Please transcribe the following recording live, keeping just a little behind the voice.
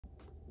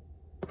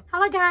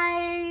Hello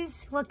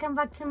guys, welcome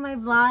back to my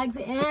vlogs,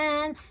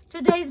 and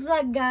today's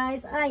vlog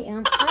guys, I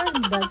am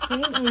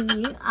unboxing a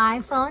new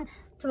iPhone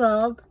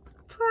 12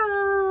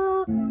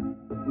 Pro.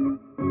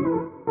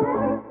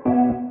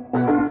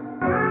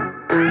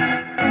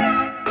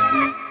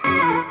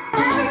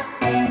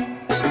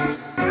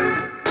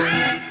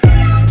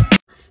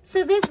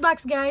 So this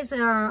box guys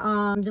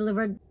are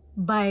delivered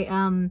by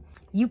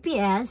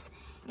UPS,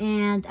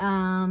 and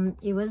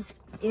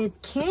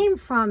it came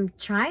from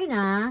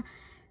China.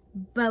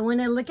 But when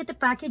I look at the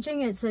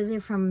packaging, it says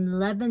it from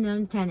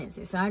Lebanon,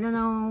 Tennessee. So I don't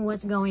know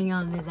what's going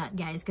on with that,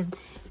 guys.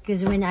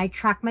 Because when I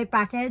track my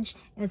package,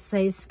 it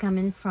says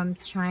coming from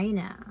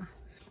China.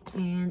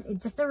 And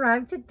it just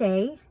arrived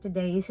today.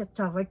 Today is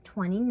October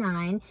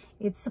 29.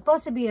 It's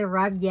supposed to be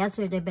arrived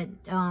yesterday, but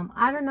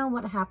I don't know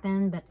what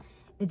happened. But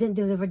it didn't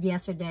deliver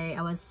yesterday.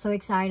 I was so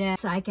excited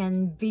so I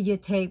can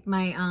videotape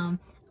my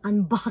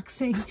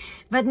unboxing.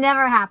 But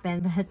never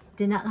happened. But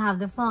did not have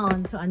the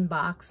phone to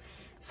unbox.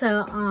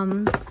 So,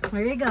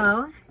 here you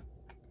go.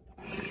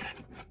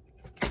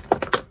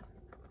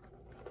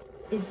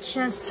 It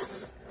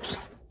just,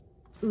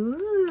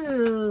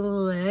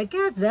 ooh, look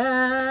at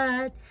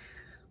that.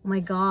 Oh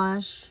my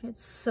gosh,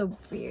 it's so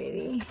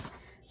pretty.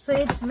 So,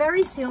 it's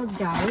very sealed,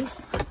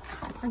 guys.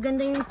 Ang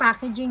ganda yung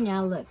packaging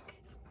niya, look.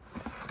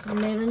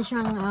 Meron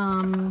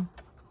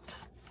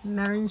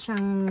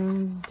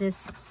siyang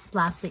this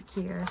plastic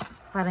here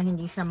para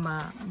hindi siya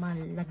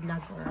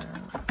malaglag or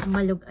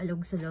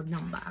malug-alog sa loob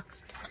ng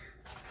box.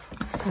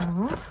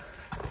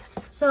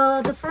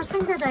 So the first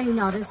thing that I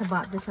noticed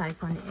about this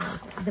iPhone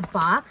is the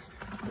box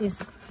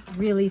is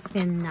really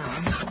thin now.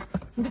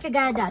 Hindi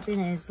kagaya dati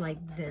na is like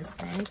this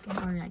thick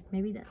or like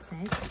maybe that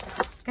thick.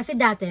 Kasi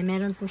dati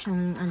meron po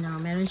siyang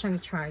meron siyang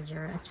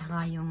charger at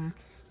saka yung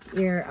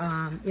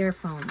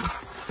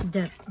earphones,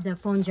 the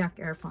phone jack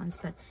earphones,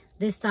 but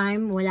this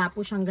time wala po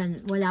siyang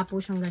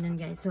ganun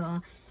guys. So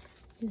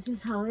this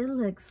is how it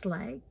looks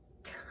like.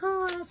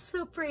 Oh, that's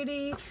so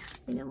pretty.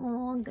 Tingnan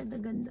mo,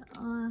 ganda-ganda.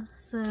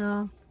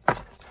 So,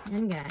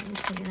 yan guys.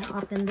 We're gonna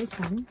open this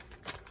one.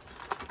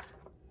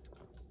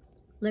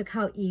 Look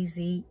how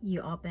easy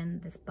you open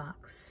this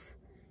box.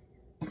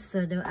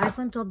 So the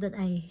iPhone 12 that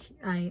I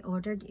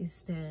ordered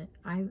is the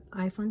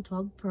iPhone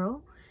 12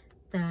 Pro,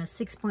 the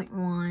 6.1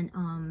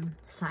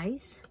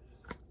 size.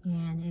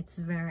 And it's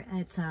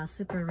a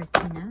super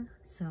retina.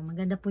 So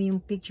maganda po yung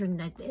picture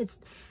that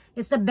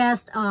it's the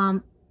best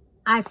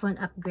iPhone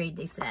upgrade,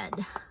 they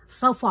said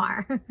so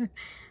far.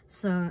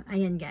 So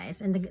ayan guys,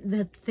 and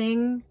the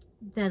thing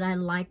that I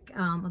like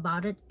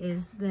about it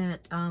is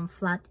that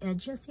flat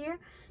edges here,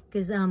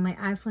 because my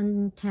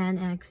iPhone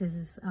XS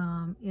is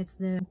it's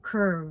a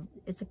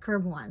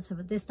curved one. So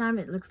but this time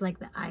it looks like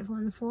the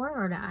iPhone 4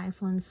 or the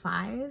iPhone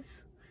 5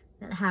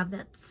 that have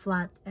that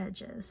flat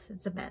edges.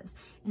 It's the best.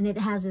 And it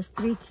has just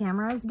 3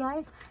 cameras,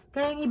 guys.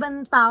 Kaya yung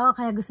ibang tao,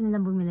 kaya gusto nila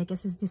bumili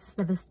kasi this is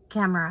the best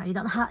camera. You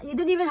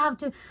don't even have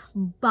to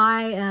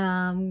buy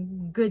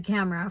good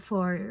camera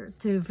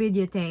to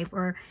videotape,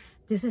 or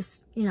this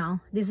is,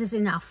 this is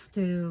enough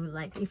to,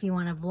 like, if you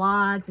want to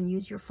vlog and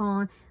use your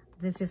phone,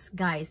 this is,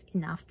 guys,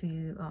 enough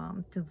to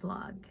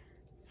vlog.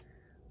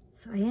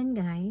 So ayan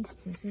guys,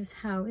 this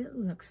is how it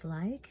looks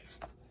like.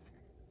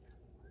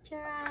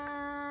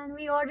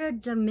 We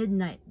ordered the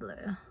midnight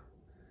blue,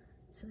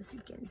 so as you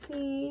can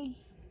see,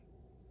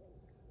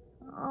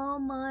 oh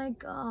my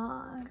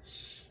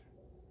gosh,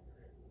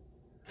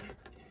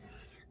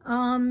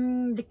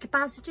 the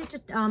capacity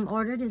to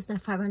ordered is the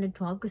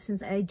 512, because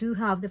since I do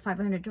have the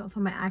 512 for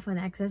my iPhone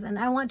XS, and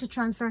I want to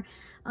transfer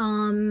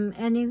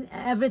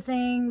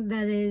everything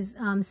that is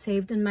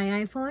saved in my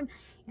iPhone,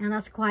 and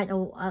that's quite a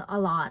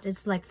lot.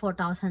 It's like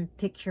 4,000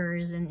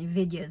 pictures and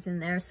videos in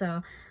there.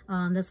 So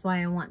that's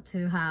why I want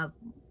to have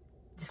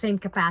the same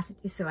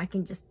capacity, so I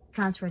can just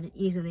transfer it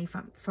easily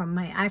from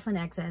my iPhone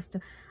XS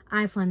to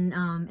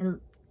iPhone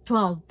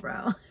 12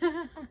 Pro.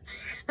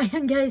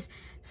 Ayan guys,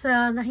 so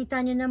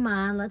nakita nyo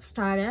naman. Let's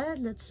start it.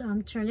 Let's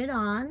turn it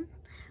on.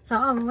 So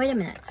wait a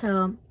minute.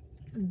 So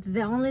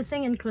the only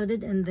thing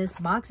included in this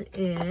box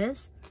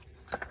is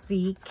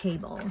the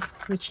cable,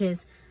 which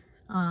is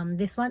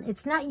this one.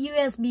 It's not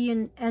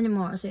USB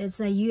anymore, so it's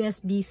a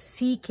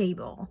USB-C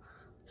cable.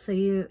 So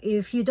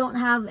if you don't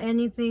have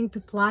anything to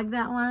plug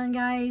that one,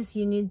 guys,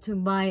 you need to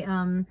buy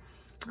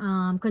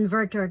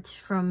converter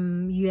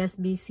from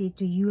USB-C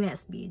to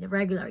USB, the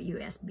regular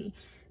USB.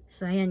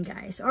 So ayan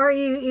guys, or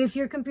if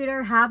your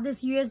computer have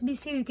this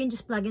USB-C, you can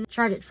just plug in,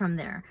 charge it from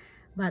there.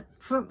 But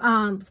for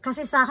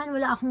kasi sa akin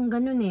wala akong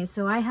ganun eh,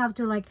 so I have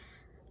to like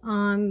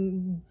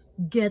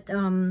get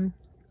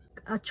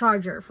a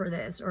charger for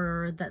this,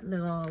 or that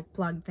little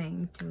plug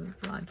thing to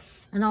plug.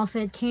 And also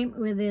it came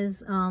with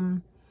this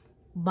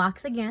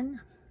box again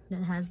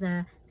that has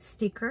the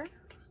sticker,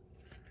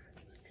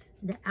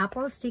 the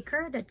Apple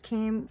sticker that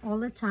came all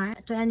the time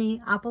to any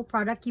Apple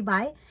product you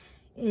buy.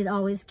 It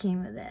always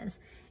came with this.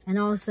 And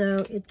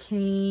also it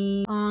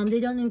came they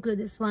don't include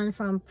this one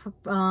from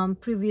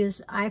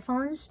previous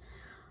iPhones,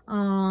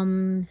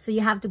 So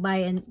you have to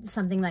buy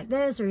something like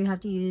this, or you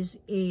have to use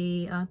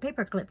a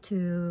paper clip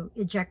to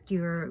eject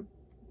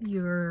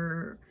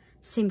your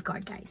SIM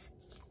card, guys.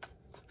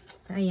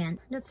 So ayan,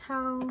 that's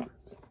how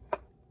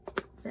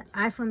the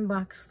iPhone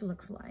box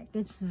looks like.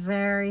 It's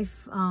very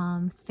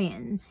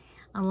thin,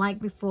 unlike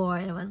before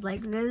it was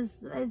like this.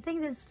 I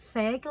think it's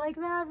fake like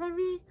that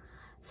maybe.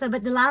 So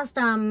but the last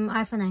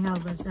iPhone I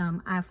have was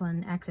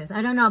iPhone XS.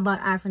 I don't know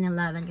about iPhone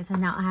 11 because I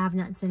have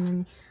not seen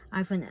an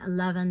iPhone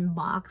 11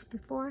 box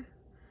before.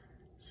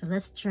 So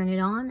let's turn it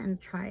on and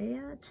try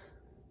it.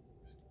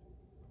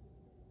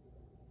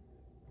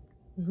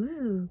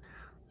 Ooh,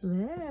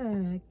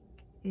 look,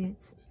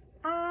 it's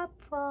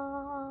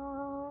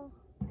Apple.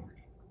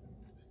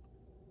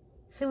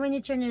 So when you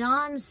turn it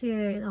on, so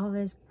it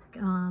always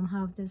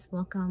have this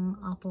welcome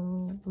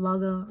Apple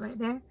logo right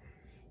there,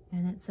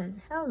 and it says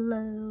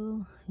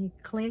hello. You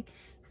click,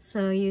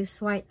 so you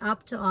swipe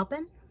up to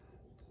open.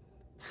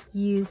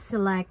 You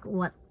select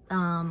what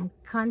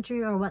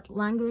country or what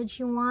language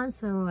you want,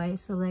 so I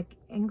select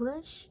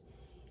English,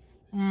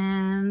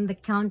 and the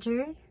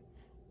country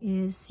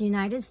is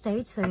United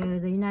States, so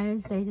the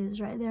United States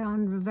is right there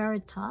on the very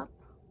top.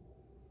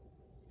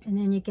 And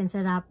then you can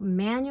set up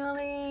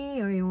manually,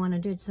 or you want to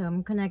do it, so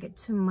I'm connected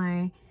to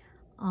my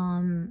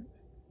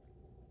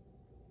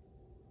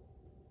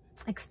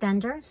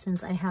extender,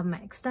 since I have my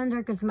extender,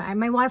 because my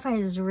Wi-Fi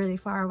is really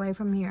far away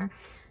from here.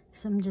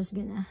 So I'm just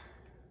gonna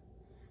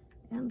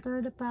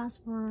enter the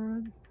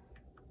password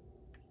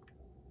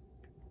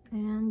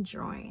and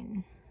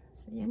join.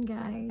 So yan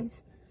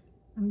guys,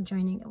 I'm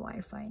joining the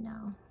Wi-Fi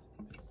now.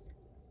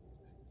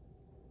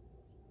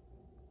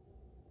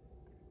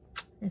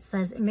 It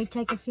says it may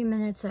take a few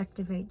minutes to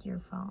activate your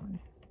phone.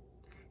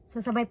 So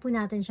sabay po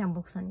natin siyang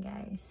buksan,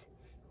 guys.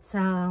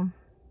 So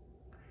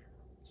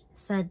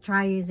said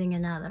try using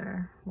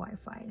another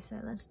Wi-Fi.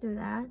 So let's do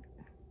that.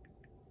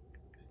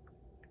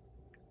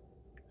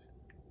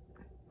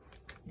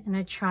 And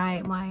I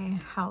try my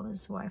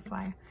house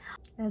Wi-Fi.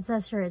 It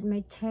says here it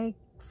may take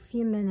a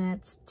few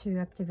minutes to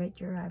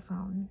activate your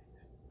iPhone.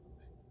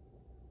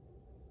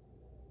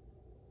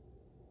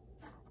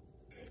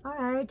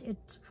 Alright,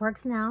 it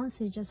works now,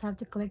 so you just have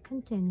to click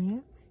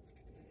continue.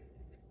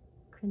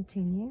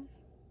 Continue.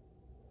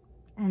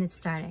 And it's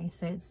starting.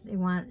 So it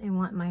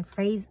want my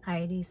Face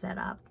ID set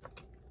up.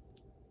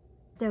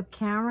 The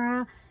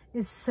camera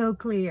is so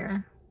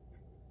clear.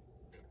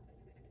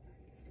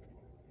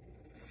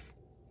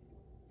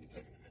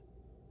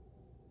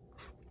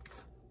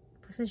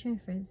 Position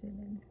face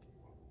din.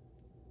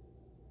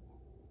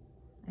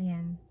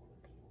 Ayan.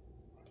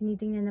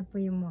 Tinitingnan na po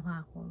yung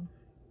mukha ko.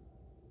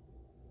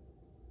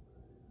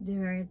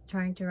 They're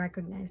trying to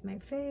recognize my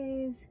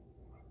face.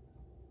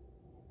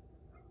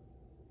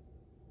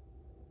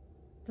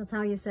 That's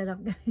how you set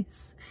up,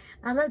 guys.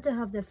 I love to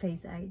have the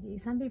Face ID.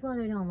 Some people,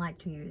 they don't like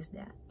to use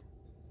that,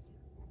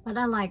 but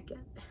I like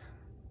it.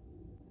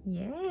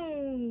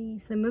 Yay!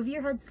 So move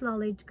your head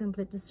slowly to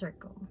complete the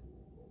circle.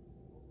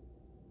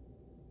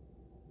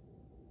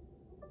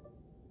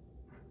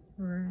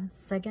 Our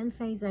second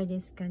Face ID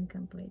scan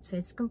complete. So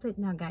it's complete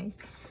now, guys.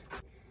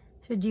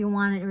 So do you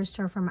want it to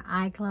restore from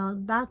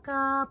iCloud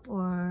backup,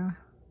 or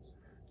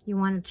you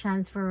want to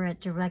transfer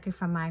it directly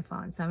from my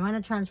phone? So I want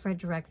to transfer it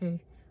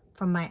directly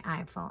from my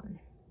iPhone.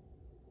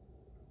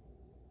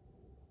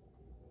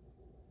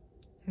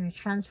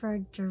 Transfer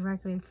it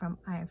directly from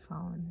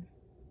iPhone.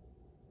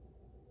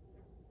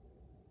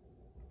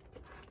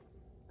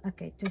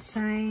 Okay, to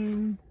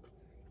sign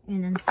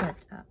in and set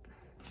up.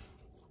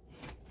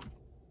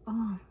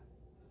 Oh.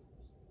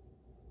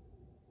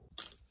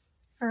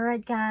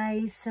 Alright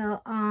guys,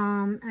 so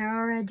I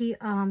already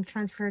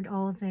transferred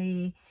all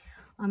the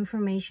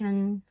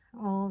information,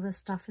 all the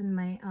stuff in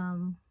my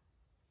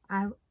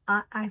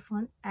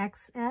iPhone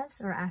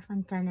XS or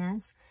iPhone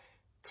XS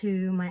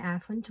to my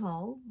iPhone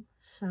 12.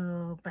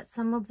 So, but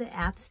some of the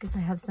apps, because I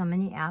have so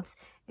many apps,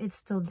 it's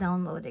still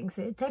downloading.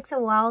 So it takes a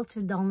while to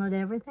download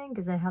everything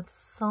because I have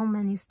so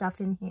many stuff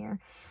in here.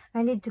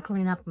 I need to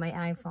clean up my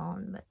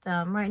iPhone,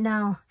 but right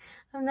now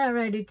I'm not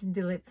ready to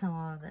delete some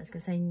of this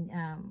because I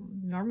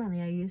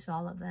normally I use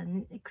all of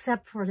them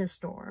except for the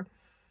store.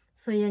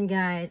 So yan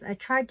guys, I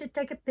tried to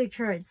take a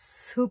picture. It's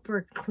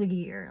super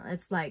clear.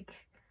 It's like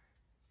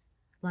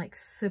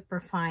super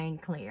fine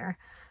clear.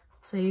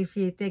 So if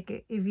you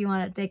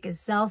want to take a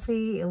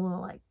selfie, it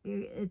will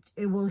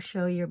it will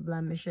show your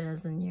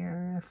blemishes and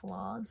your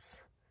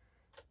flaws.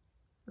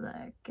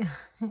 Like,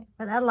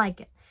 but I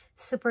like it,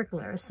 super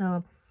clear.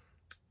 So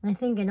I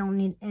think I don't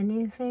need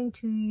anything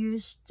to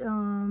use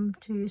to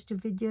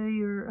video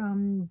your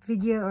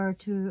video or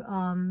to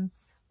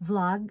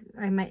vlog.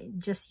 I might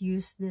just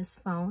use this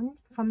phone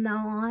from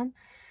now on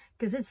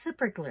because it's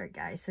super clear,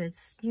 guys. So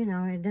it's, you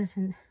know, it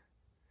doesn't.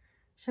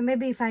 So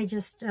maybe if I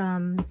just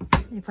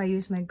if I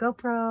use my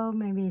GoPro,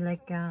 maybe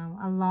like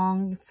a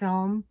long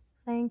film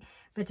thing.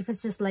 But if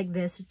it's just like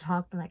this to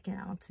talk, like, you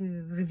know,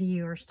 to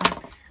review or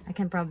stuff, I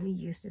can probably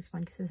use this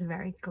one because it's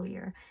very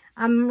clear.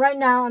 Right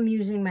now I'm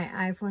using my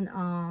iPhone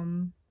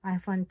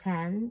iPhone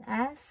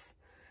XS.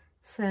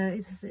 So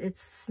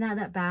it's not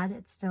that bad.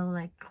 It's still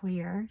like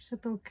clear,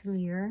 super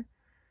clear.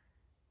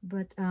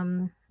 But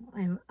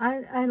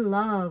I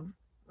love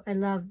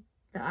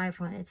the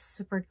iPhone. It's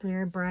super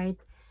clear,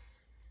 bright,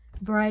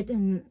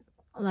 and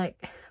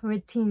like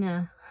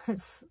retina.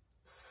 It's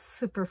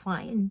super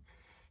fine.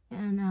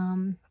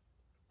 And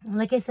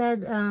like I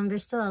said,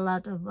 there's still a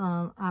lot of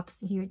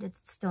apps here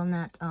that's still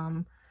not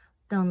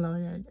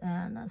downloaded.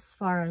 And as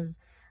far as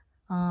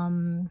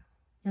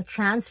the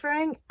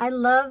transferring, I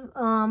love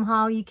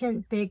how you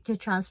can pick to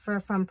transfer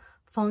from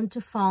phone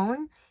to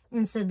phone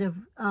instead of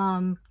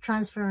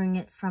transferring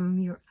it from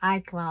your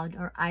iCloud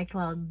or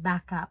iCloud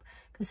backup.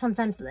 Because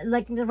sometimes,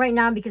 like right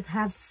now, because I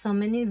have so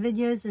many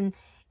videos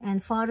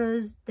and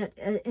photos that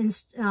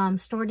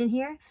stored in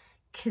here,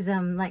 because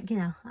like, you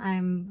know,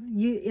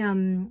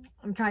 I'm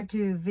trying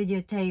to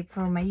videotape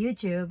for my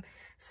YouTube,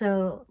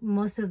 so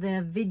most of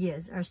the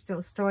videos are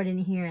still stored in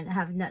here and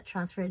have not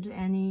transferred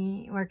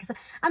anywhere, because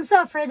I'm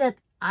so afraid that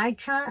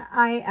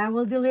I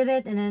will delete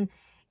it and then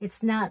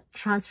it's not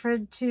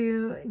transferred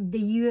to the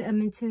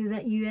to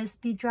that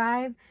USB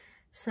drive.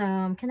 So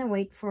I'm gonna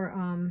wait for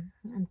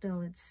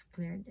until it's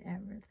cleared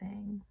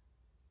everything.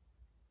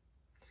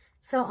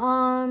 So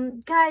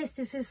guys,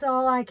 this is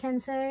all I can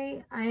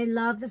say. I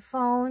love the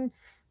phone,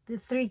 the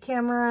 3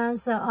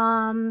 cameras. So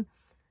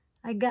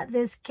I got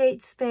this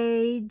Kate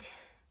Spade.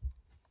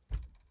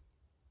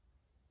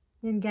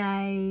 Yun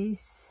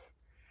guys.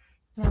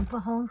 Yan po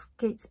hong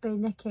Kate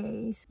Spade na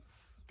case.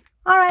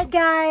 Alright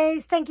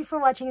guys, thank you for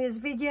watching this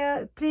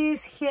video.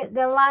 Please hit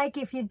the like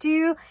if you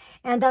do,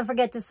 and don't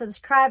forget to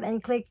subscribe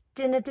and click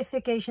the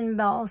notification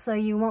bell so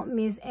you won't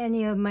miss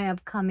any of my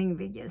upcoming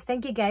videos.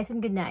 Thank you guys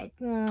and good night.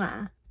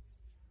 Mwah.